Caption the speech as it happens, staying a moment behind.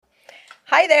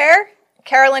Hi there,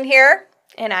 Carolyn here.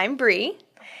 And I'm Bree.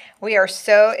 We are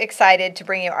so excited to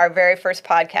bring you our very first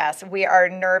podcast. We are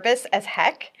nervous as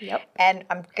heck. Yep. And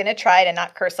I'm going to try to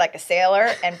not curse like a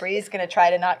sailor, and Bree's going to try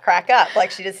to not crack up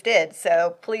like she just did.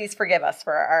 So please forgive us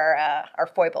for our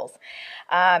foibles.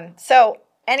 So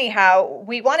anyhow,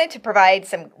 we wanted to provide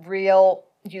some real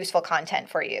useful content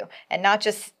for you and not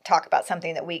just talk about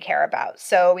something that we care about.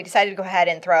 So we decided to go ahead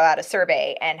and throw out a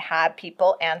survey and have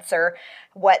people answer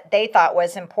what they thought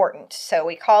was important. So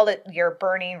we called it your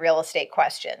burning real estate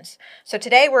questions. So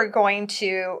today we're going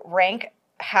to rank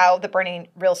how the burning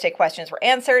real estate questions were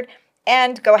answered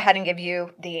and go ahead and give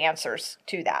you the answers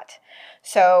to that.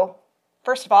 So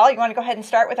first of all, you want to go ahead and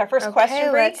start with our first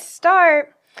question, Bree? Let's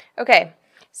start. Okay,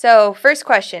 so first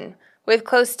question. With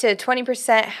close to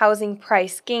 20% housing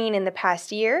price gain in the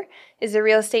past year, is the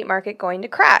real estate market going to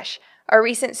crash? Our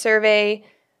recent survey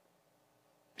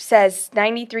says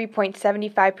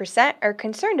 93.75% are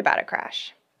concerned about a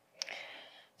crash.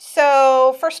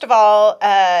 So first of all,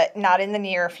 not in the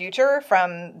near future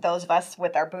from those of us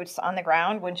with our boots on the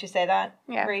ground. Wouldn't you say that?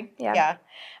 Yeah. Bree? Yeah.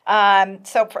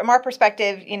 So from our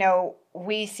perspective,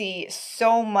 we see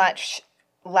so much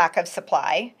lack of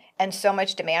supply and so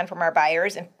much demand from our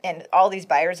buyers and all these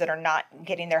buyers that are not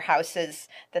getting their houses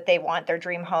that they want, their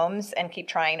dream homes, and keep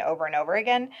trying over and over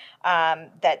again,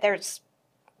 that there's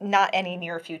not any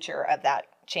near future of that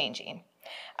changing.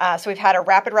 So we've had a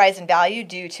rapid rise in value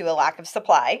due to a lack of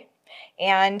supply.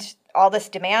 And all this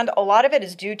demand, a lot of it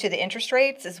is due to the interest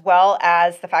rates as well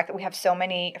as the fact that we have so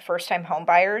many first-time home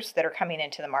buyers that are coming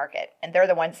into the market. And they're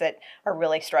the ones that are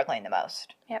really struggling the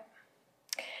most. Yep.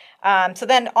 So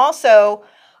then also,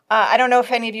 I don't know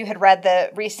if any of you had read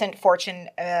the recent Fortune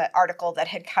article that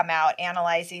had come out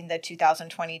analyzing the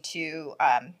 2022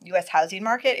 U.S. housing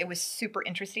market. It was super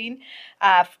interesting.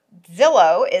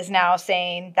 Zillow is now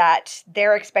saying that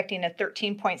they're expecting a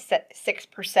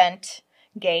 13.6%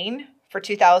 gain for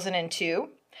 2002.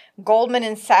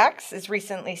 Goldman Sachs has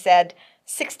recently said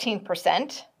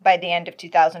 16% by the end of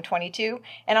 2022.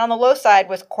 And on the low side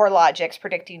was CoreLogic's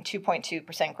predicting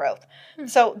 2.2% growth.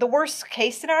 So the worst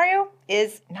case scenario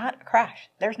is not a crash.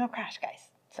 There's no crash, guys.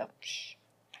 So, not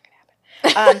going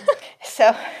to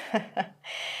happen.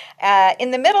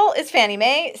 In the middle is Fannie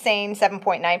Mae saying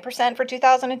 7.9% for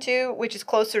 2002, which is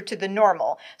closer to the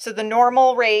normal. So the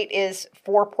normal rate is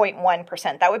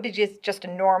 4.1%. That would be just a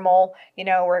normal,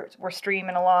 we're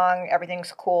streaming along,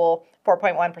 everything's cool,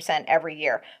 4.1% every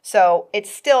year. So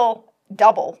it's still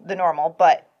double the normal,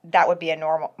 but that would be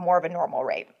more of a normal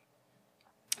rate.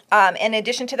 In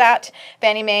addition to that,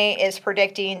 Fannie Mae is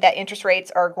predicting that interest rates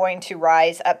are going to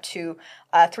rise up to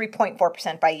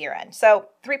 3.4% by year end. So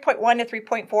 3.1 to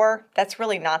 3.4, that's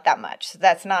really not that much. So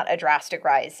that's not a drastic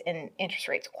rise in interest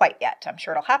rates quite yet. I'm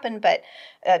sure it'll happen, but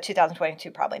 2022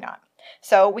 probably not.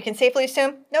 So we can safely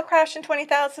assume no crash in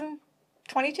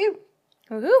 2022.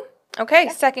 Woohoo. Okay,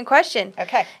 Second question.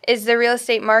 Okay. Is the real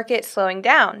estate market slowing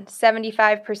down?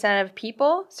 75% of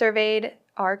people surveyed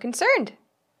are concerned.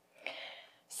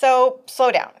 So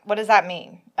slow down. What does that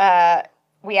mean?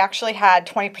 We actually had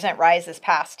 20% rise this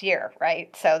past year,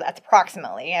 right? So that's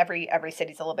approximately. Every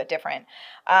city's a little bit different.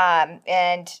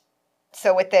 And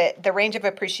so with the range of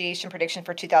appreciation prediction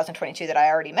for 2022 that I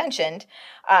already mentioned,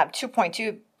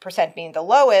 2.2% being the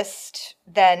lowest,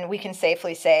 then we can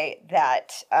safely say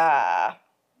that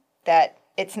that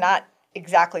it's not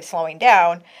exactly slowing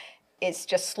down. It's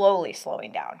just slowly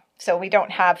slowing down. So we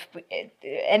don't have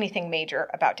anything major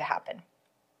about to happen.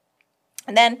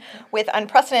 And then with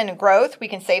unprecedented growth, we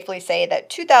can safely say that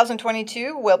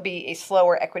 2022 will be a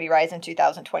slower equity rise than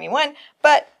 2021,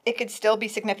 but it could still be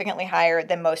significantly higher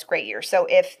than most great years. So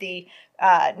if the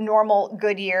normal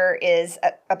good year is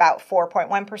about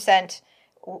 4.1%,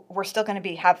 we're still going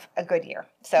to have a good year.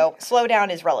 So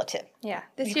slowdown is relative. Yeah,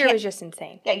 this year was just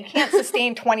insane. Yeah, you can't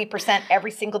sustain 20% every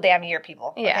single damn year,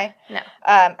 people. Okay? Yeah, no.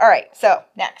 All right, so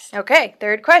next. Okay,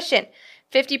 third question.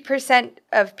 50%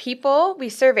 of people we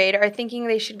surveyed are thinking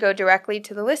they should go directly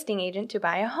to the listing agent to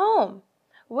buy a home.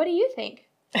 What do you think?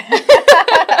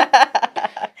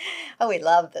 Oh, we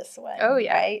love this one. Oh,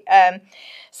 yeah. Right?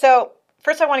 So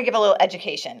first I want to give a little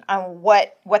education on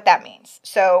what that means.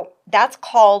 So that's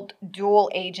called dual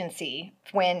agency.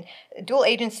 When dual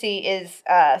agency is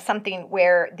something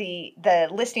where the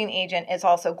listing agent is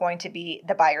also going to be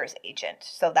the buyer's agent.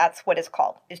 So that's what it's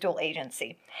called, is dual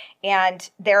agency. And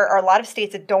there are a lot of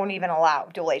states that don't even allow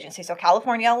dual agency. So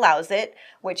California allows it,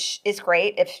 which is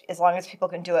great as long as people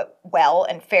can do it well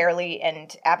and fairly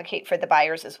and advocate for the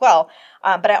buyers as well.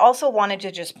 But I also wanted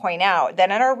to just point out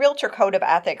that in our Realtor Code of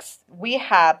Ethics, we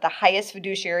have the highest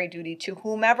fiduciary duty to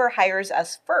whomever hires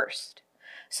us first.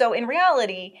 So in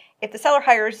reality, if the seller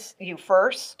hires you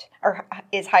first or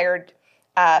is hired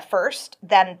first,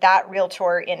 then that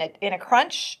realtor in a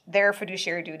crunch, their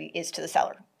fiduciary duty is to the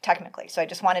seller, technically. So I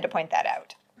just wanted to point that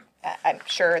out. I'm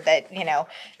sure that,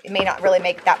 it may not really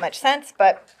make that much sense,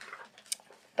 but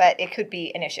it could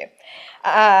be an issue.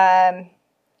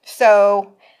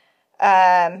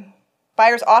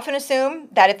 Buyers often assume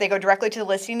that if they go directly to the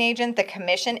listing agent, the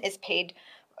commission is paid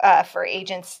for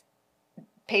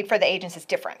the agents is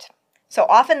different. So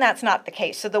often that's not the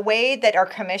case. So the way that our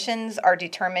commissions are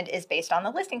determined is based on the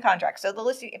listing contract. So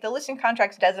if the listing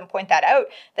contract doesn't point that out,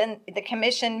 then the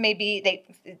commission the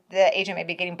agent may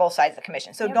be getting both sides of the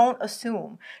commission. So don't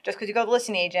assume just because you go to the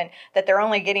listing agent that they're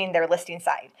only getting their listing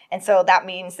side. And so that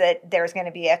means that there's going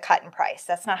to be a cut in price.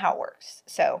 That's not how it works.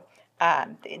 So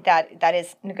that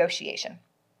is negotiation.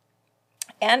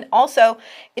 And also,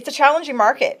 it's a challenging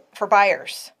market for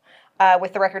buyers.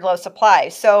 With the record low supply.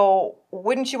 So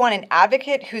wouldn't you want an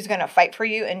advocate who's going to fight for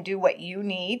you and do what you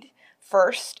need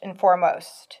first and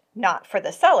foremost, not for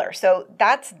the seller? So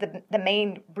that's the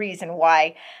main reason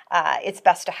why it's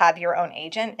best to have your own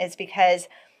agent, is because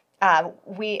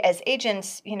we as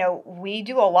agents, we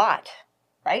do a lot,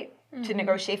 right, to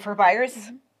negotiate for buyers.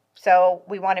 Mm-hmm. So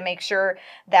we want to make sure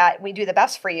that we do the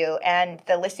best for you. And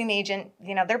the listing agent,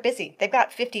 they're busy. They've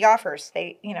got 50 offers.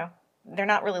 They're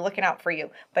not really looking out for you,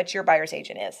 but your buyer's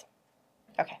agent is.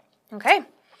 Okay.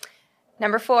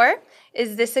 Number 4,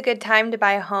 is this a good time to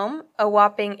buy a home? A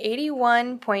whopping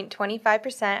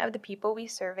 81.25% of the people we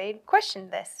surveyed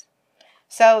questioned this.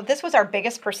 So this was our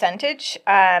biggest percentage.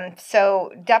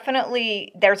 So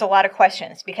definitely there's a lot of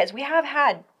questions because we have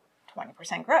had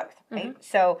 20% growth, right? Mm-hmm.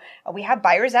 So we have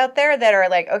buyers out there that are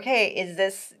like, okay,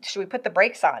 should we put the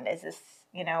brakes on? Is this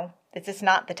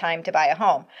not the time to buy a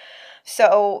home?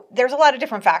 So there's a lot of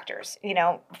different factors.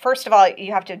 First of all,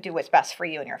 you have to do what's best for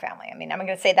you and your family. I mean, I'm going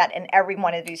to say that in every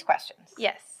one of these questions.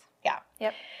 Yes. Yeah.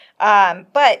 Yep.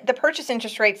 But the purchase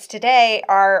interest rates today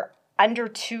are under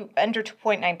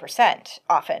 2.9%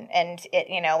 often, and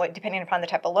depending upon the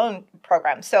type of loan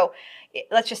program. So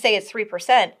let's just say it's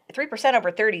 3%. 3%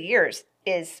 over 30 years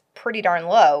is pretty darn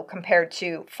low compared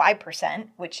to 5%,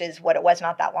 which is what it was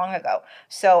not that long ago.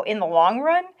 So in the long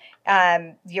run,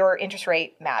 your interest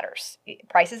rate matters.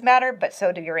 Prices matter, but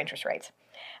so do your interest rates.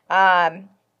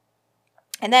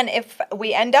 And then if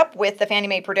we end up with the Fannie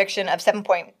Mae prediction of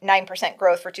 7.9%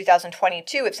 growth for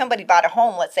 2022, if somebody bought a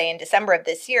home, let's say in December of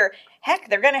this year, heck,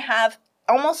 they're going to have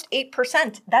almost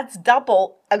 8%. That's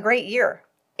double a great year.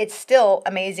 It's still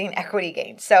amazing equity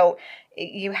gain. So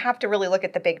you have to really look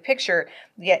at the big picture.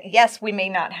 Yes, we may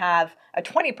not have a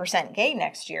 20% gain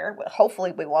next year. Well,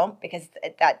 hopefully we won't, because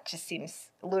that just seems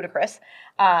ludicrous.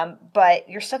 But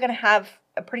you're still going to have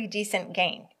a pretty decent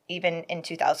gain even in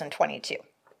 2022.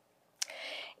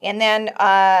 And then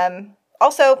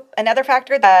also another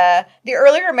factor, the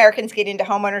earlier Americans get into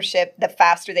homeownership, the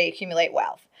faster they accumulate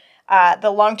wealth. The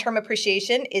long-term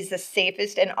appreciation is the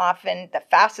safest and often the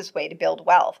fastest way to build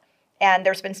wealth. And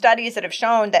there's been studies that have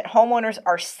shown that homeowners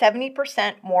are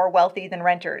 70% more wealthy than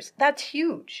renters. That's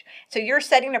huge. So you're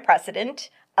setting a precedent,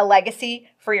 a legacy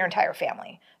for your entire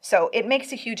family. So it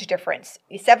makes a huge difference.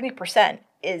 70%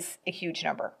 is a huge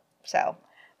number. So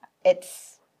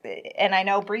and I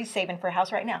know Bree's saving for a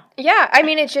house right now. Yeah, I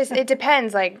mean, it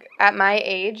depends. Like, at my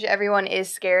age, everyone is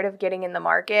scared of getting in the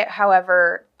market.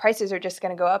 However, prices are just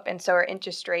going to go up, and so are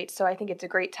interest rates. So I think it's a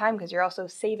great time because you're also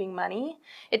saving money.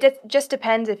 It just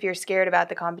depends if you're scared about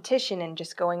the competition and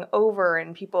just going over,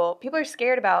 and people are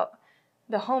scared about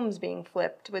the homes being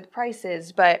flipped with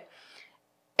prices. But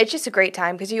it's just a great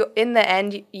time because in the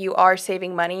end, you are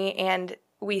saving money, and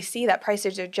we see that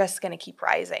prices are just going to keep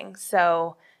rising.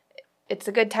 So it's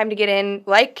a good time to get in,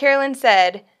 like Carolyn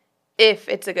said, if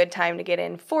it's a good time to get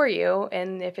in for you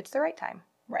and if it's the right time.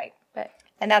 Right.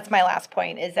 And that's my last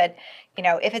point is that,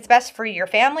 if it's best for your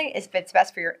family, if it's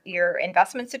best for your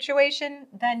investment situation,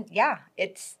 then yeah,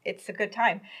 it's a good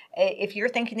time. If you're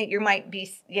thinking that you might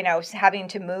be, having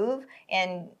to move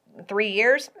in 3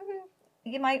 years,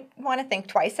 you might want to think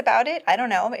twice about it. I don't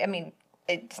know. I mean,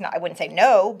 I wouldn't say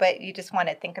no, but you just want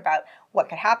to think about what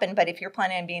could happen. But if you're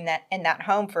planning on being in that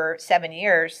home for 7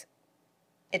 years,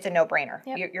 it's a no-brainer.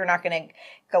 Yep. You're not going to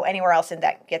go anywhere else and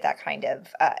get that kind of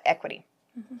equity.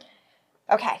 Mm-hmm.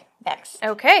 Okay, next.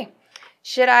 Okay.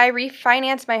 Should I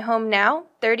refinance my home now?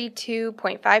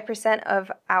 32.5%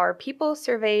 of our people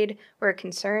surveyed were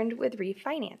concerned with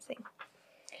refinancing.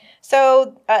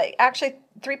 So actually,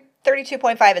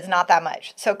 32.5 is not that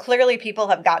much. So clearly people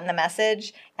have gotten the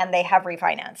message and they have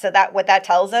refinanced. So that what that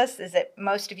tells us is that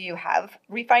most of you have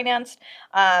refinanced.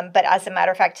 But as a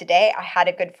matter of fact, today I had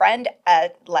a good friend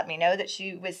let me know that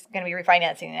she was going to be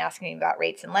refinancing and asking me about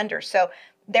rates and lenders. So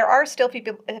there are still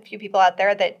a few people out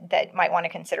there that might want to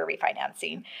consider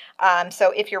refinancing.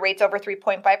 So if your rate's over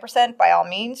 3.5%, by all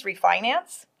means,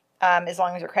 refinance. As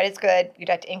long as your credit's good, your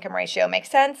debt to income ratio makes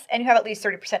sense, and you have at least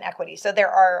 30% equity. So there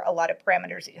are a lot of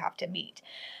parameters that you have to meet.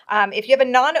 If you have a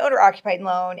non-owner occupied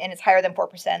loan and it's higher than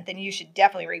 4%, then you should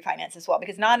definitely refinance as well,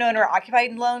 because non-owner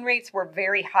occupied loan rates were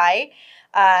very high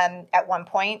at one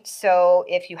point. So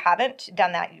if you haven't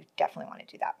done that, you definitely want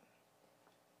to do that.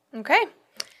 Okay.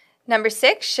 Number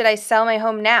 6, should I sell my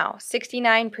home now?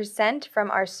 69% from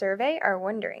our survey are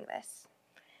wondering this.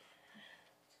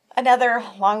 Another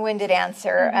long-winded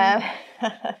answer.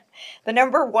 The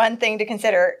number one thing to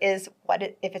consider is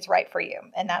if it's right for you.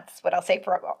 And that's what I'll say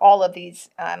for all of these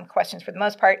questions for the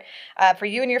most part, for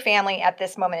you and your family at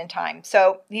this moment in time.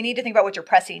 So you need to think about what your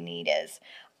pressing need is.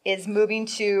 Is moving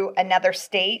to another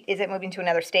state? Is it moving to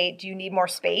another state? Do you need more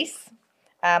space?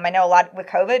 I know with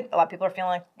COVID, a lot of people are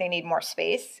feeling like they need more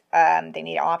space. They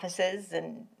need offices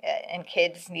and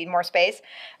kids need more space.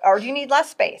 Or do you need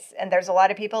less space? And there's a lot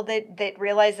of people that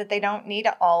realize that they don't need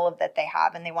all of that they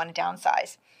have and they want to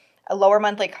downsize. A lower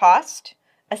monthly cost,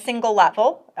 a single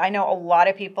level. I know a lot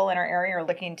of people in our area are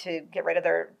looking to get rid of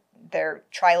their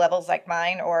tri-levels like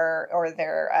mine or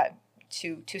their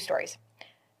two stories.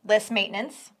 Less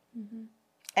maintenance. Mm-hmm.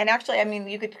 And actually, I mean,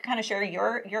 you could kind of share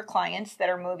your clients that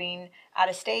are moving out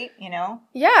of state, you know?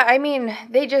 Yeah, I mean,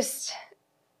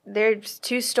 they're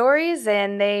 2 stories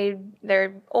and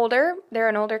they're older. They're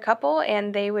an older couple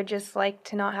and they would just like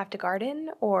to not have to garden,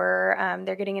 or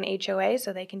they're getting an HOA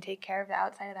so they can take care of the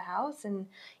outside of the house. And,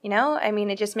 you know, I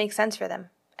mean, it just makes sense for them.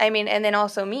 I mean, and then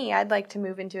also me, I'd like to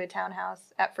move into a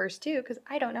townhouse at first too, because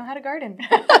I don't know how to garden.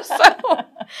 So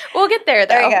we'll get there,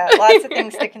 though. There you go. Lots of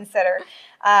things to consider.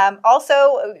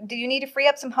 Also, do you need to free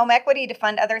up some home equity to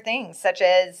fund other things, such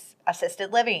as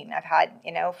assisted living? I've had,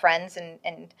 friends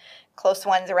and close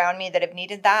ones around me that have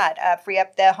needed that. Free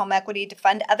up the home equity to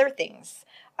fund other things.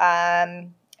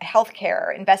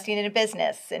 Healthcare, investing in a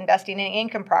business, investing in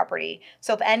income property.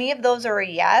 So if any of those are a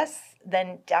yes,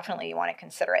 then definitely you want to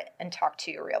consider it and talk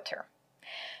to your realtor.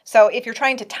 So if you're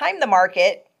trying to time the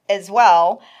market as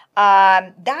well,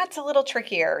 that's a little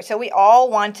trickier. So we all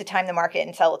want to time the market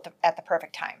and sell it at the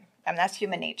perfect time. I mean, that's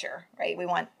human nature, right? We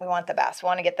want the best. We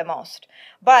want to get the most.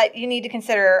 But you need to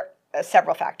consider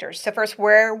several factors. So first,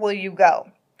 where will you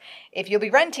go? If you'll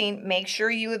be renting, make sure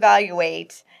you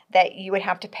evaluate that you would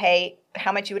have to pay,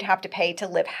 how much you would have to pay to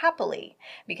live happily,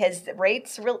 because the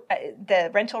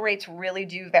rental rates really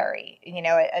do vary. You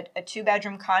know, a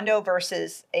 2-bedroom condo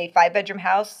versus a 5-bedroom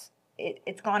house,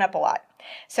 it's gone up a lot.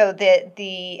 So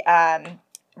the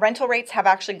rental rates have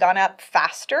actually gone up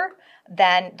faster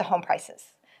than the home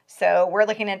prices. So we're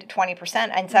looking at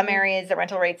 20%. In some areas, the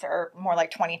rental rates are more like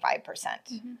 25%.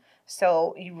 Mm-hmm.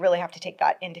 So you really have to take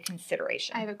that into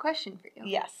consideration. I have a question for you.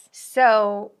 Yes.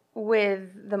 So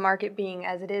with the market being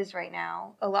as it is right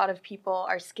now, a lot of people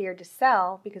are scared to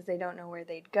sell because they don't know where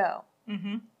they'd go.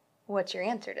 Mm-hmm. What's your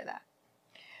answer to that?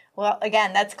 Well,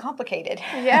 again, that's complicated.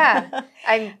 Yeah.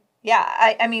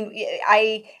 I mean,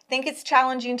 I think it's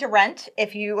challenging to rent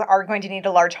if you are going to need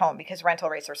a large home because rental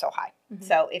rates are so high. Mm-hmm.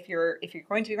 So if you're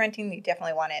going to be renting, you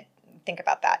definitely want to think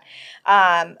about that.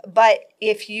 But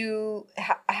if you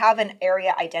have an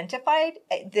area identified,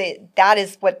 that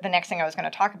is what the next thing I was going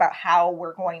to talk about, how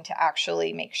we're going to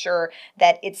actually make sure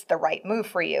that it's the right move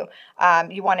for you.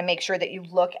 You want to make sure that you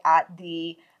look at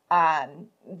the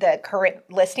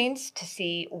current listings to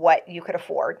see what you could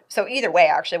afford. So either way,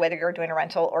 actually, whether you're doing a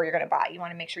rental or you're going to buy, you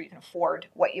want to make sure you can afford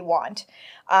what you want.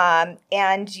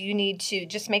 And you need to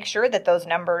just make sure that those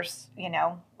numbers,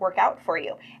 work out for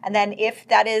you. And then if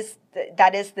that is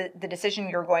the decision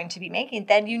you're going to be making,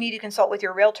 then you need to consult with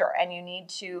your realtor and you need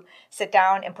to sit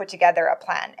down and put together a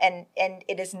plan. And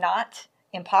it is not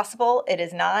impossible. It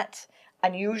is not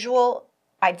unusual.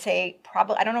 I'd say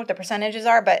probably, I don't know what the percentages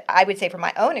are, but I would say from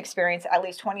my own experience, at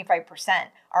least 25%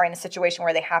 are in a situation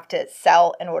where they have to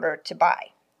sell in order to buy.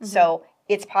 Mm-hmm. So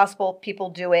it's possible. People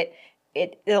do it.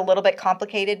 It's a little bit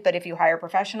complicated, but if you hire a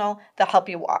professional, they'll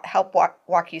help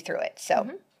walk you through it. So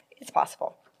it's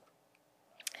possible.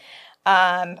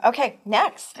 Okay,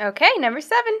 next. Okay, number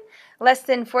 7. Less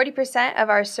than 40% of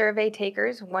our survey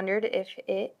takers wondered if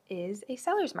it is a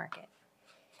seller's market.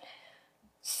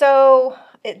 So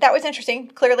that was interesting.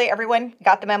 Clearly, everyone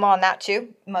got the memo on that too.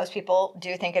 Most people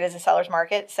do think it is a seller's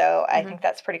market, so I think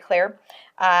that's pretty clear.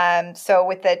 So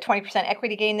with the 20%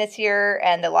 equity gain this year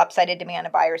and the lopsided demand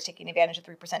of buyers taking advantage of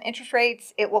 3% interest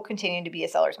rates, it will continue to be a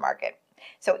seller's market.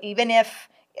 So even if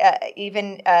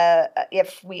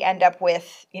we end up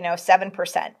with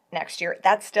 7% next year,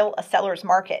 that's still a seller's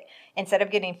market. Instead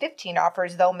of getting 15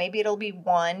 offers, though, maybe it'll be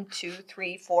 1, 2,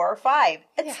 3, 4, or 5.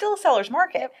 It's still a seller's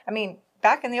market. Yep. I mean,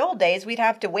 back in the old days, we'd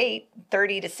have to wait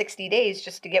 30 to 60 days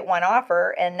just to get one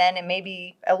offer, and then it may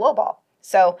be a lowball.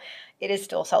 So it is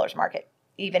still a seller's market,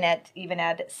 even at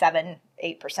 7-8%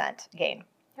 gain.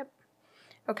 Yep.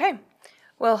 Okay.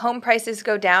 Will home prices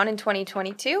go down in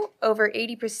 2022? Over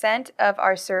 80% of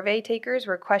our survey takers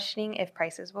were questioning if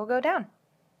prices will go down.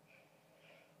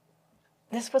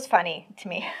 This was funny to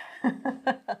me.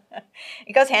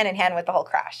 It goes hand in hand with the whole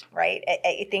crash, right?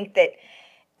 I think that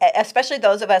especially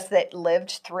those of us that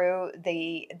lived through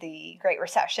the Great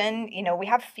Recession, we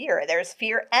have fear. There's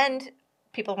fear and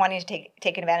people wanting to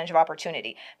take advantage of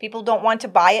opportunity. People don't want to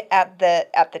buy it at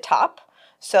the top.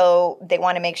 So they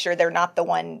want to make sure they're not the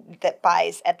one that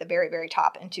buys at the very, very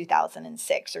top in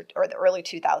 2006 or the early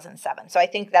 2007. So I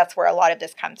think that's where a lot of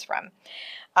this comes from.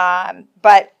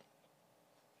 But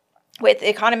with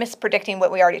economists predicting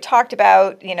what we already talked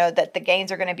about, that the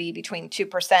gains are going to be between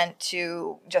 2%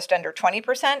 to just under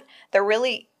 20%,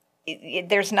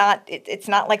 it's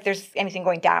not like there's anything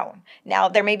going down. Now,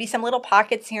 there may be some little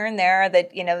pockets here and there that,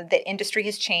 the industry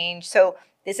has changed. So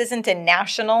this isn't a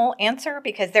national answer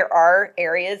because there are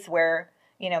areas where,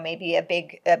 maybe a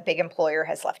big employer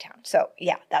has left town. So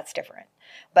yeah, that's different.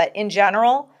 But in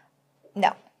general,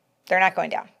 no, they're not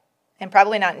going down, and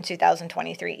probably not in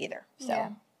 2023 either.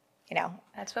 So,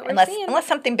 that's what we're seeing. Unless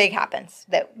something big happens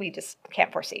that we just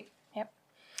can't foresee. Yep.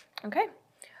 Okay.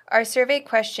 Our survey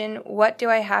question, what do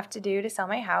I have to do to sell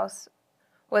my house,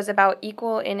 was about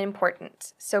equal in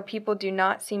importance. So people do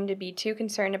not seem to be too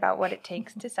concerned about what it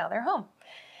takes to sell their home.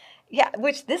 Yeah,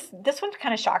 which this one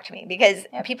kind of shocked me because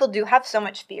people do have so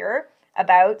much fear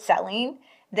about selling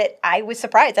that I was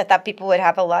surprised. I thought people would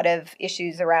have a lot of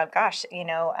issues around, gosh,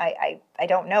 I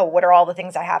don't know. What are all the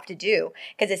things I have to do?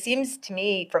 Because it seems to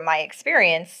me, from my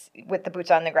experience with the boots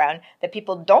on the ground, that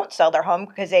people don't sell their home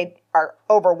because they are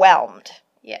overwhelmed.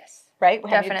 Yes. Right?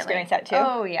 Definitely. Have you experienced that too?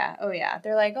 Oh, yeah.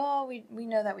 They're like, we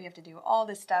know that we have to do all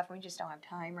this stuff. We just don't have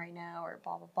time right now or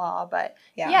blah, blah, blah. But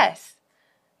yes.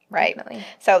 Right. Definitely.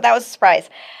 So that was a surprise.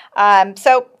 A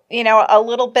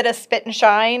little bit of spit and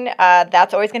shine,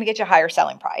 that's always going to get you a higher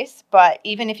selling price. But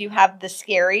even if you have the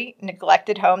scary,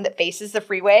 neglected home that faces the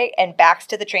freeway and backs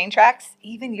to the train tracks,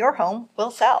 even your home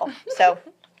will sell. So,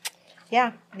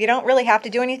 yeah, you don't really have to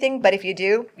do anything, but if you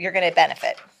do, you're going to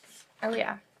benefit. Oh,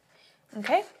 yeah.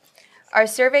 Okay. Our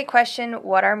survey question,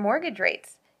 what are mortgage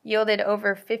rates? Yielded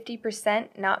over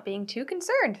 50% not being too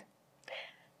concerned.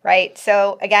 Right.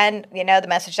 So again, the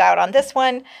message out on this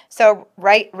one. So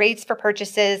rates for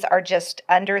purchases are just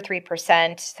under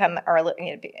 3%. Some are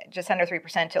just under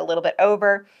 3% to a little bit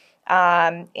over,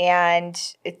 and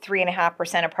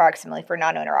 3.5% approximately for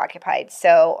non-owner occupied.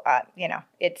 So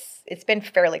it's been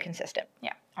fairly consistent.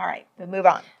 Yeah. All right, we'll move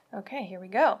on. Okay, here we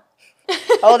go.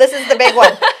 Oh, this is the big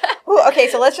one. Ooh, okay,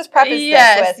 so let's just preface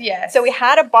this with. Yes. So we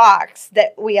had a box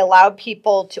that we allowed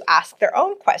people to ask their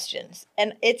own questions.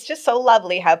 And it's just so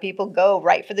lovely how people go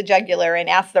right for the jugular and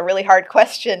ask the really hard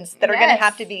questions that are going to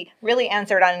have to be really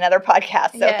answered on another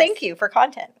podcast. So thank you for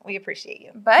content. We appreciate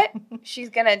you. But she's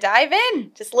going to dive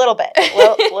in. Just a little bit.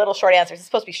 Little short answers. It's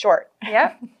supposed to be short.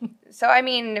 Yep. So,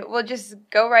 we'll just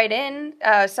go right in.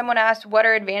 Someone asked, what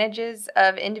are advantages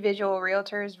of individual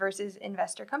realtors versus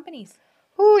investor companies?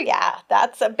 Oh, yeah,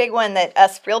 that's a big one that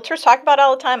us realtors talk about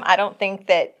all the time. I don't think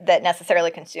that necessarily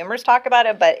consumers talk about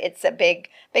it, but it's a big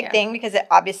thing because it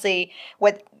obviously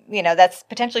that's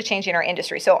potentially changing our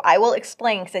industry. So I will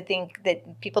explain because I think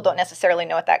that people don't necessarily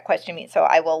know what that question means. So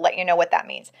I will let you know what that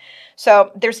means.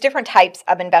 So there's different types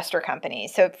of investor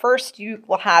companies. So first you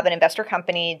will have an investor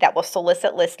company that will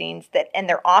solicit listings and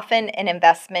they're often an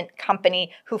investment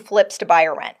company who flips to buy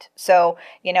or rent. So,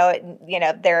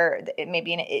 it may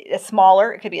be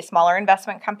it could be a smaller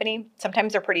investment company.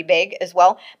 Sometimes they're pretty big as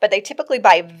well, but they typically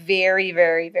buy very,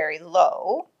 very, very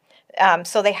low.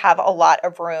 So they have a lot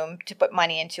of room to put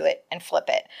money into it and flip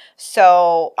it.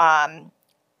 So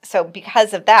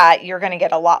because of that, you're going to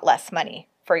get a lot less money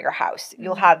for your house.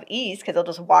 You'll have ease because they'll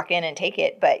just walk in and take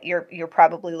it, but you're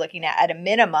probably looking at a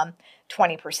minimum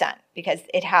 20% because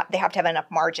they have to have enough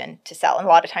margin to sell. And a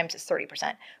lot of times it's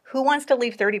 30%. Who wants to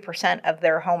leave 30% of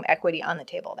their home equity on the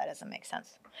table? That doesn't make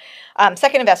sense.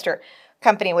 Second investor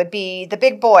company would be the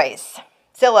big boys,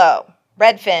 Zillow,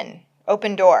 Redfin,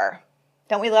 Open Door.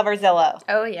 Don't we love our Zillow?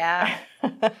 Oh, yeah.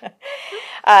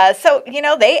 So,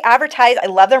 they advertise. I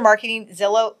love their marketing.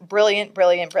 Zillow, brilliant.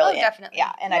 Oh, definitely.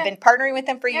 Yeah, and I've been partnering with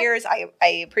them for years. I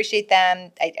appreciate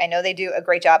them. I know they do a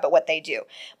great job at what they do.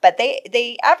 But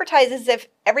they advertise as if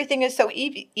everything is so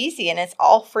easy and it's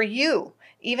all for you.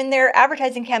 Even their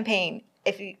advertising campaign,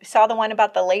 if you saw the one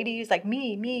about the lady who's like,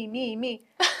 me.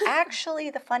 Actually,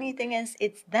 the funny thing is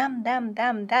it's them.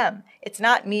 It's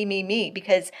not me,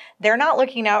 because they're not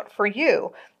looking out for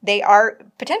you. They are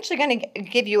potentially going to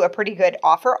give you a pretty good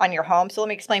offer on your home. So let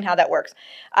me explain how that works.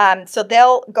 So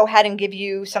they'll go ahead and give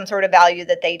you some sort of value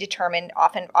that they determine,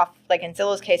 often off, like in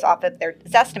Zillow's case, off of their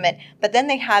estimate. But then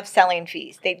they have selling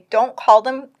fees. They don't call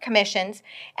them commissions,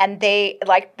 and they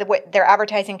what their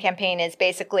advertising campaign is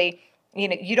basically,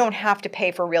 you don't have to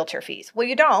pay for realtor fees. Well,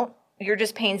 you don't. You're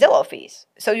just paying Zillow fees.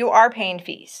 So you are paying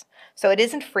fees. So it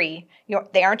isn't free.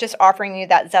 They aren't just offering you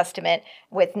that Zestimate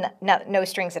with no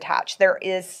strings attached. There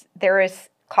is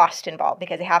cost involved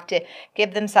because they have to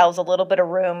give themselves a little bit of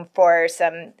room for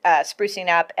some sprucing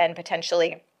up and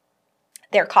potentially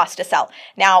their cost to sell.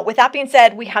 Now, with that being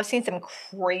said, we have seen some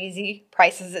crazy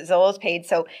prices that Zillow has paid.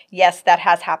 So yes, that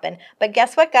has happened. But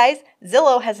guess what, guys?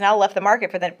 Zillow has now left the market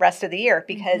for the rest of the year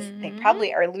because they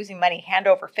probably are losing money hand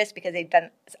over fist because they've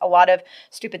done a lot of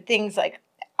stupid things like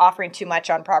offering too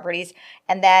much on properties.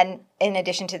 And then in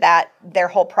addition to that, their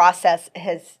whole process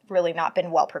has really not been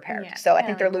well prepared. Yeah, so I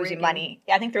think they're losing money.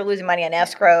 I think they're losing money on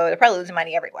escrow. They're probably losing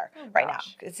money everywhere right now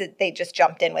because they just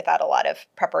jumped in without a lot of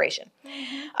preparation.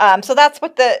 So that's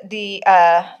what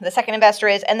the second investor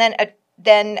is. And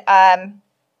then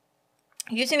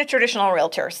using a traditional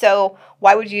realtor. So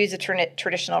why would you use a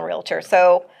traditional realtor?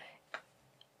 So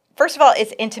first of all,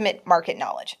 it's intimate market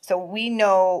knowledge. So we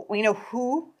know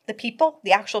who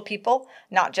the actual people,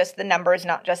 not just the numbers,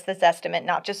 not just this estimate,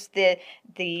 not just the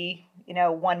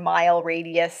 1 mile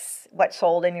radius, what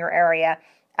sold in your area.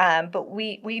 But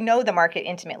we know the market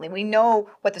intimately. We know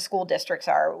what the school districts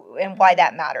are and why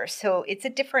that matters. So it's a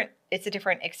different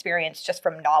experience just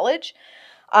from knowledge.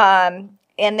 And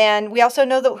then we also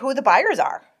know who the buyers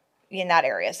are in that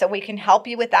area. So we can help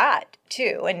you with that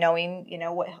too. And knowing,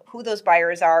 who those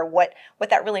buyers are, what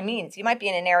that really means. You might be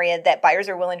in an area that buyers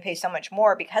are willing to pay so much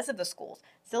more because of the schools.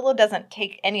 Zillow doesn't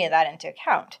take any of that into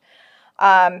account.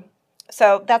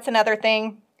 So that's another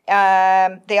thing.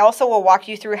 They also will walk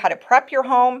you through how to prep your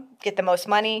home, get the most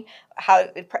money, how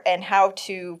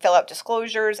to fill out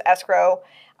disclosures, escrow,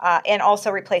 and also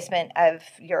replacement of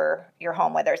your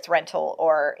home, whether it's rental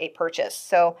or a purchase.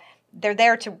 So they're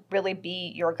there to really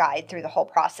be your guide through the whole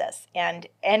process. And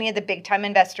any of the big time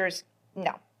investors,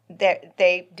 no,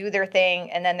 they do their thing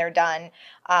and then they're done.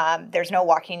 There's no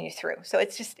walking you through. So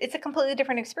it's a completely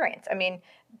different experience. I mean,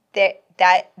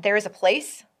 that there is a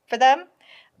place for them,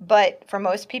 but for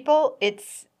most people,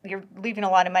 you're leaving a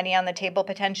lot of money on the table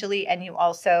potentially, and you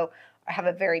also have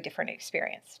a very different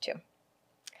experience too.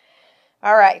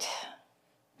 All right.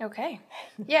 Okay.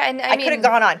 Yeah, and I could have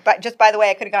gone on, but just by the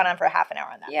way, I could have gone on for a half an hour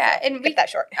on that. Yeah, so and keep that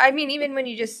short. I mean, even when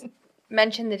you just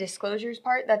mentioned the disclosures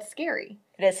part, that's scary.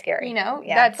 It is scary. Yeah.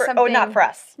 That's something. Oh, not for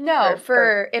us. No,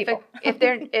 for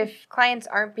if clients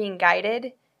aren't being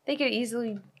guided, they could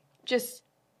easily just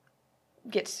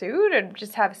get sued or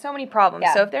just have so many problems.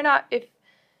 Yeah. So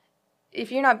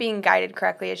if you're not being guided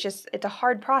correctly, it's a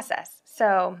hard process.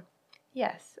 So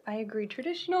yes, I agree.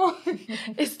 Traditional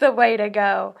is the way to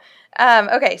go.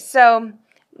 Okay, so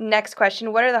next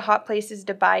question. What are the hot places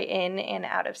to buy in and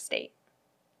out of state?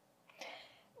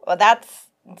 Well, that's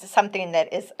something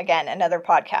that is, again, another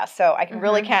podcast. So I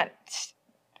really can't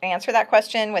answer that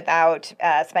question without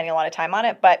spending a lot of time on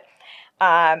it. But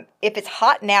if it's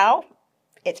hot now,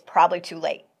 it's probably too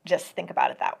late. Just think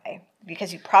about it that way.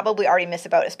 Because you probably already miss a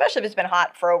boat, especially if it's been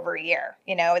hot for over a year.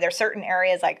 There's certain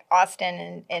areas like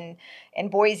Austin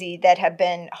and Boise that have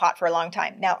been hot for a long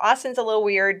time. Now, Austin's a little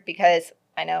weird because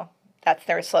I know that's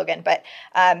their slogan, but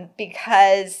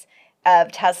because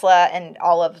of Tesla and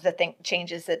all of the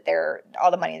changes that all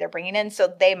the money they're bringing in,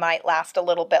 so they might last a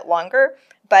little bit longer.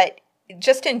 But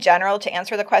just in general, to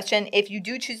answer the question, if you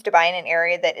do choose to buy in an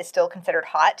area that is still considered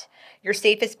hot, your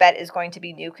safest bet is going to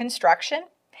be new construction.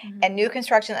 And new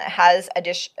construction that has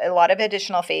a lot of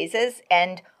additional phases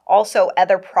and also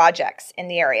other projects in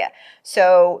the area.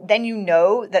 So then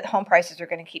that home prices are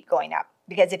going to keep going up.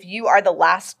 Because if you are the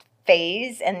last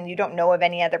phase and you don't know of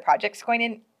any other projects going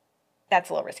in,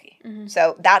 that's a little risky.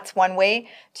 So that's one way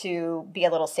to be a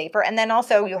little safer. And then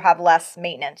also you'll have less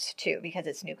maintenance too because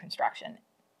it's new construction.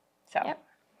 So, yep.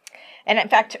 And in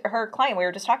fact, her client we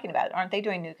were just talking about, aren't they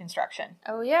doing new construction?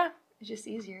 Oh, yeah. It's just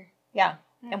easier. Yeah.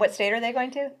 And what state are they going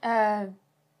to?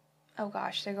 Oh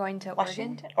gosh, they're going to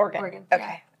Washington? Oregon.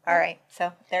 Okay. All right.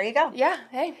 So there you go. Yeah.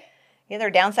 Hey. Yeah,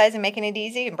 they're downsizing, making it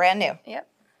easy and brand new. Yep.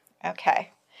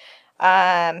 Okay.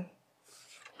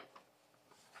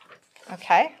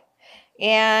 Okay.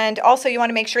 And also, you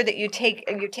want to make sure that you take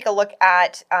a look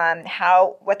at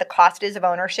what the cost is of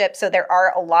ownership. So there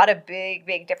are a lot of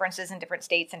big differences in different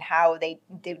states and how they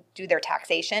do their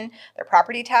taxation, their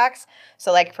property tax.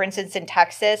 So, like for instance, in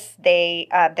Texas, their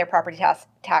property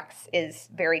tax is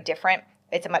very different.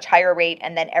 It's a much higher rate,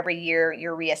 and then every year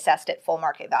you're reassessed at full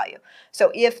market value.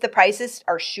 So if the prices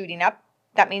are shooting up,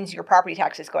 that means your property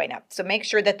tax is going up. So make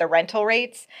sure that the rental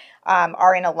rates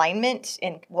are in alignment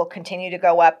and will continue to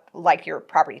go up like your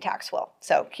property tax will.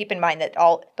 So keep in mind that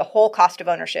the whole cost of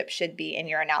ownership should be in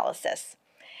your analysis.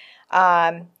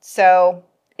 So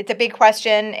it's a big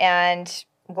question, and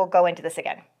we'll go into this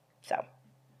again. So,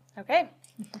 okay.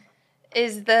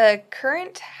 Is the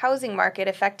current housing market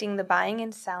affecting the buying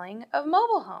and selling of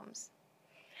mobile homes?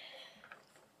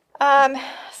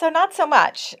 So not so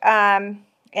much.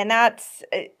 And that's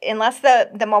unless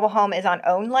the mobile home is on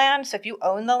owned land. So if you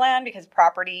own the land because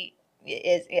property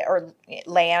or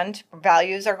land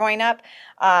values are going up,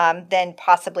 then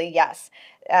possibly yes.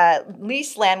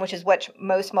 Leased land, which is what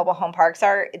most mobile home parks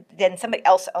are, then somebody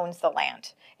else owns the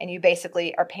land, and you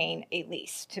basically are paying a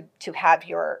lease to have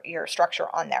your structure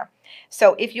on there.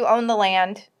 So if you own the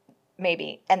land,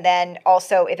 maybe. And then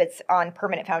also if it's on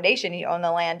permanent foundation, you own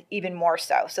the land even more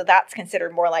so. So that's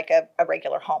considered more like a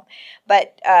regular home.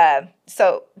 But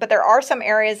there are some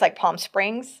areas like Palm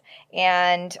Springs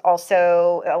and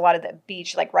also a lot of the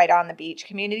beach, like right on the beach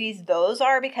communities. Those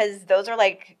are vacation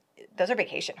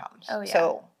homes. Oh, yeah.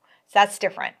 So that's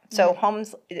different. So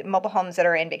mobile homes that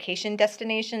are in vacation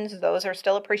destinations, those are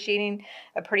still appreciating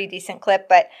a pretty decent clip.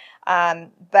 But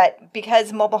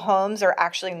because mobile homes are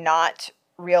actually not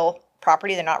real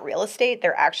property, they're not real estate,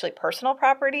 they're actually personal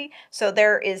property. So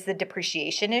there is the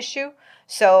depreciation issue.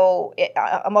 So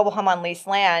a mobile home on leased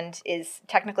land is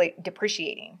technically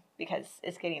depreciating because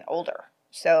it's getting older.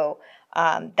 So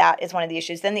that is one of the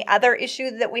issues. Then the other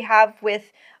issue that we have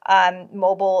with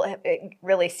mobile,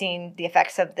 really seeing the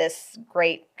effects of this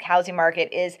great housing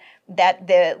market, is that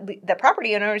the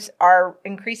property owners are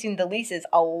increasing the leases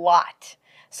a lot.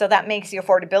 So that makes the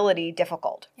affordability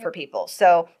difficult for people.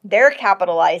 So they're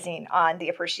capitalizing on the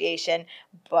appreciation,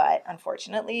 but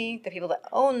unfortunately, the people that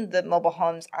own the mobile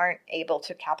homes aren't able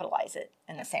to capitalize it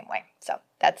in the same way. So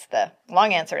that's the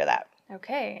long answer to that.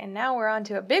 Okay, and now we're on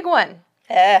to a big one.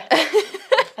 I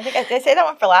think did I say that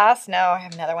one for last? No, I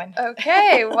have another one.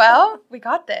 Okay, well, we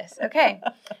got this. Okay.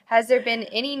 Has there been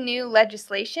any new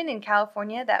legislation in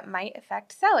California that might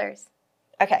affect sellers?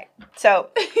 Okay, so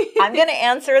I'm going to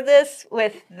answer this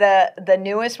with the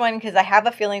newest one because I have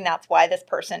a feeling that's why this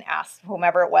person asked,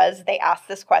 whomever it was, they asked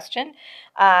this question.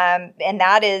 And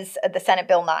that is the Senate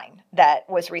Bill 9 that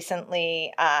was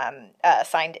recently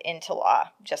signed into law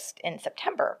just in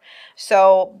September.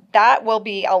 So that will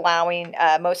be allowing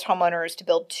most homeowners to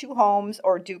build 2 homes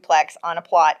or duplex on a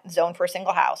plot zoned for a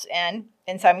single house, and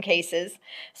in some cases,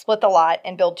 split the lot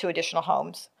and build 2 additional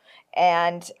homes.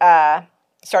 And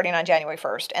starting on January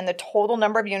 1st. And the total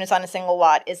number of units on a single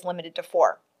lot is limited to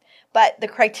 4. But the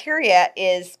criteria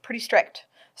is pretty strict.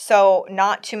 So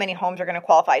not too many homes are going to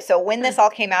qualify. So when this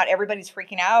all came out, everybody's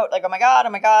freaking out. Like, oh my God,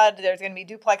 there's going to be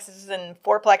duplexes and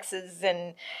fourplexes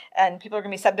and people are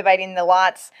going to be subdividing the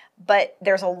lots. But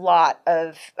there's a lot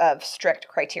of strict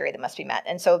criteria that must be met.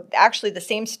 And so actually the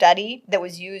same study that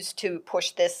was used to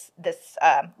push this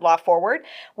law forward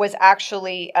was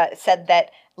actually said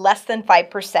that less than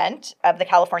 5% of the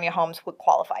California homes would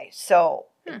qualify. So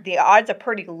the odds are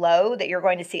pretty low that you're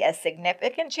going to see a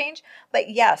significant change. But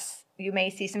yes, you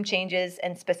may see some changes,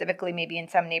 and specifically maybe in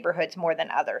some neighborhoods more than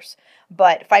others.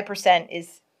 But 5%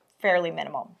 is fairly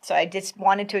minimal. So I just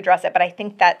wanted to address it. But I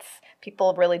think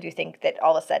people really do think that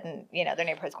all of a sudden, their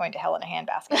neighborhood's going to hell in a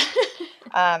handbasket.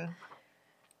 And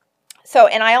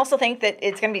I also think that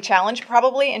it's going to be challenged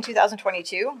probably in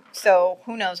 2022. So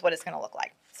who knows what it's going to look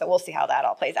like. So we'll see how that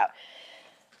all plays out.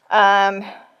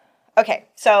 Okay,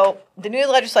 so the new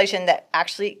legislation that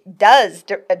actually does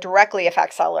directly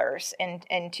affect sellers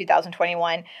in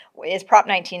 2021 is Prop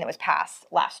 19 that was passed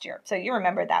last year. So you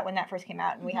remember that when that first came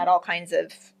out, and we had all kinds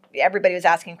of, everybody was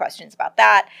asking questions about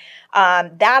that.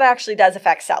 That actually does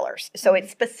affect sellers. So it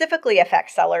specifically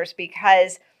affects sellers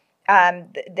because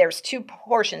there's two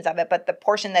portions of it, but the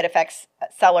portion that affects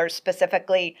sellers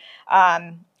specifically,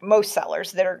 most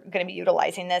sellers that are going to be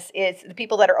utilizing this is the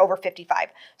people that are over 55.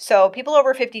 So people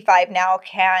over 55 now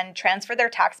can transfer their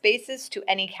tax bases to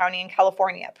any county in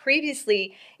California.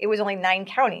 Previously, it was only 9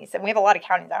 counties, and we have a lot of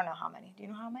counties. I don't know how many. Do you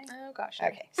know how many? Oh, gosh.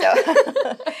 Okay, so,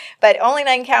 but only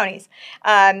 9 counties.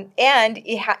 And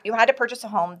you had to purchase a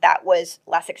home that was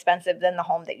less expensive than the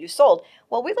home that you sold.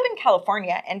 Well, we live in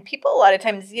California, and people a lot of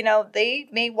times, they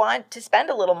may want to spend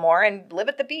a little more and live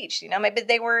at the beach. Maybe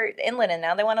they were inland and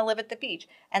now they want to live at the beach,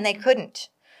 and they couldn't.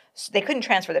 They couldn't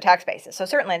transfer their tax basis. So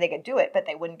certainly they could do it, but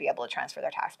they wouldn't be able to transfer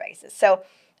their tax basis. So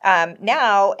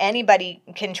now anybody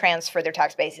can transfer their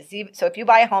tax basis. So if you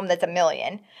buy a home that's $1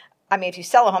 million, if you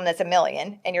sell a home that's $1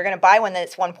 million and you're going to buy one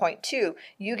that's 1.2,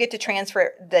 you get to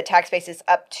transfer the tax basis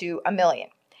up to $1 million.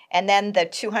 And then the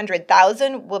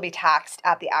 $200,000 will be taxed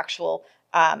at the actual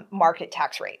market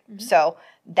tax rate. Mm-hmm. So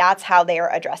that's how they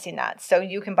are addressing that. So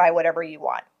you can buy whatever you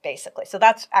want, basically. So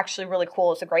that's actually really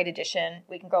cool. It's a great addition.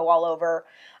 We can go all over,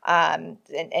 and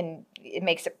it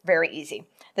makes it very easy.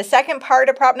 The second part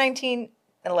of Prop 19,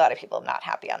 a lot of people are not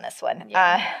happy on this one.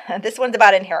 Yeah. This one's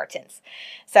about inheritance.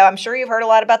 So I'm sure you've heard a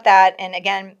lot about that. And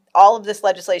again, all of this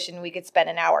legislation we could spend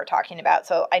an hour talking about.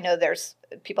 So I know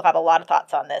people have a lot of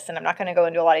thoughts on this, and I'm not going to go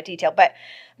into a lot of detail. But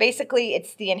basically,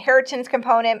 it's the inheritance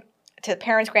component to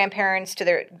parents, grandparents, to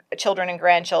their children and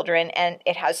grandchildren. And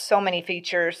it has so many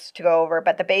features to go over.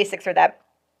 But the basics are that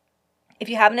if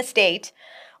you have an estate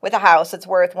with a house that's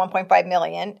worth $1.5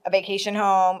 million, a vacation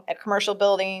home, a commercial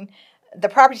building, the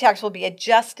property tax will be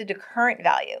adjusted to current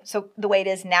value. So the way it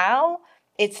is now,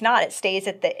 it's not. It stays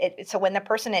at so when the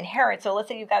person inherits, so let's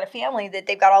say you've got a family that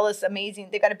they've got all this amazing,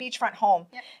 they've got a beachfront home.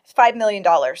 Yep. It's $5 million,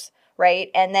 right?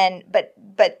 And then, but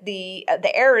the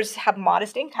heirs have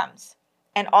modest incomes.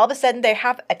 And all of a sudden they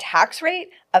have a tax rate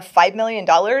of $5 million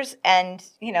and,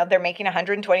 they're making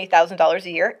 $120,000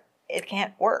 a year. It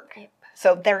can't work. Yep.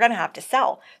 So they're going to have to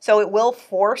sell. So it will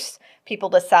force people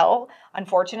to sell,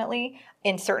 unfortunately,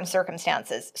 in certain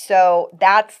circumstances. So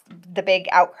that's the big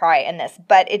outcry in this.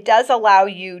 But it does allow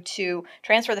you to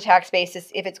transfer the tax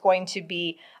basis if it's going to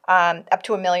be up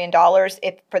to $1 million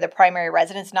if for the primary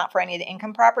residence, not for any of the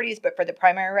income properties, but for the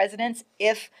primary residence,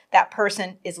 if that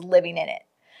person is living in it.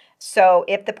 So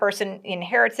if the person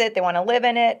inherits it, they want to live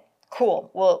in it,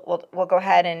 cool. We'll go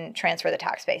ahead and transfer the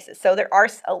tax basis. So there are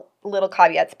little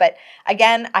caveats, but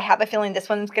again, I have a feeling this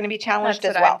one's going to be challenged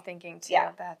as well. That's what I'm thinking too.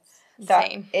 Yeah. That's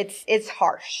insane. So it's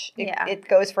harsh. It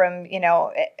goes from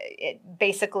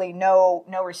basically no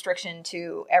restriction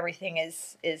to everything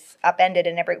is upended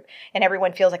and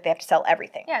everyone feels like they have to sell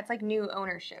everything. Yeah, it's like new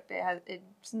ownership.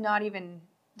 It's not even.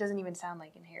 Doesn't even sound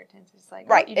like inheritance. It's like,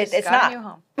 right. You just it's got not. a new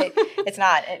home. It's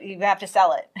not. You have to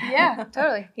sell it. Yeah,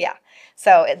 totally. Yeah.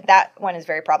 So that one is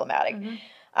very problematic.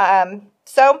 Mm-hmm.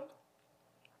 So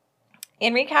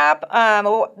in recap,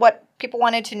 what people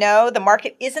wanted to know, the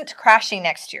market isn't crashing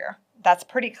next year. That's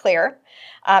pretty clear.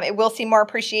 It will see more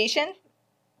appreciation.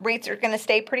 Rates are going to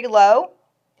stay pretty low.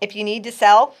 If you need to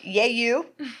sell, yay you.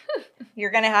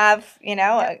 You're going to have,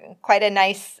 quite a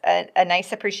nice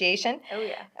appreciation. Oh,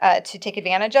 yeah. To take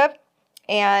advantage of.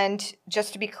 And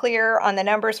just to be clear on the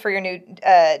numbers for your new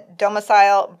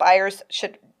domicile, buyers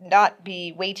should not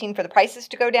be waiting for the prices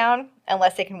to go down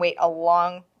unless they can wait a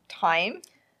long time.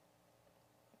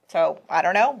 So I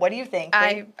don't know. What do you think?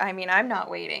 I mean, I'm not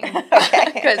waiting.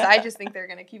 Okay. Because I just think they're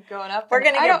going to keep going up. We're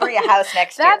going to get Bree a house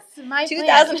next year. That's my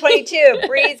 2022.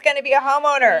 Bree's going to be a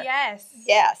homeowner. Yes.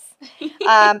 Yes.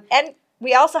 And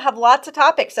we also have lots of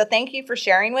topics. So thank you for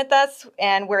sharing with us.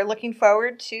 And we're looking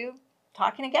forward to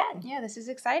talking again. Yeah, this is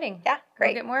exciting. Yeah, great.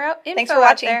 We'll get more info Thanks for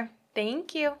watching. out there.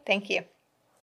 Thank you. Thank you.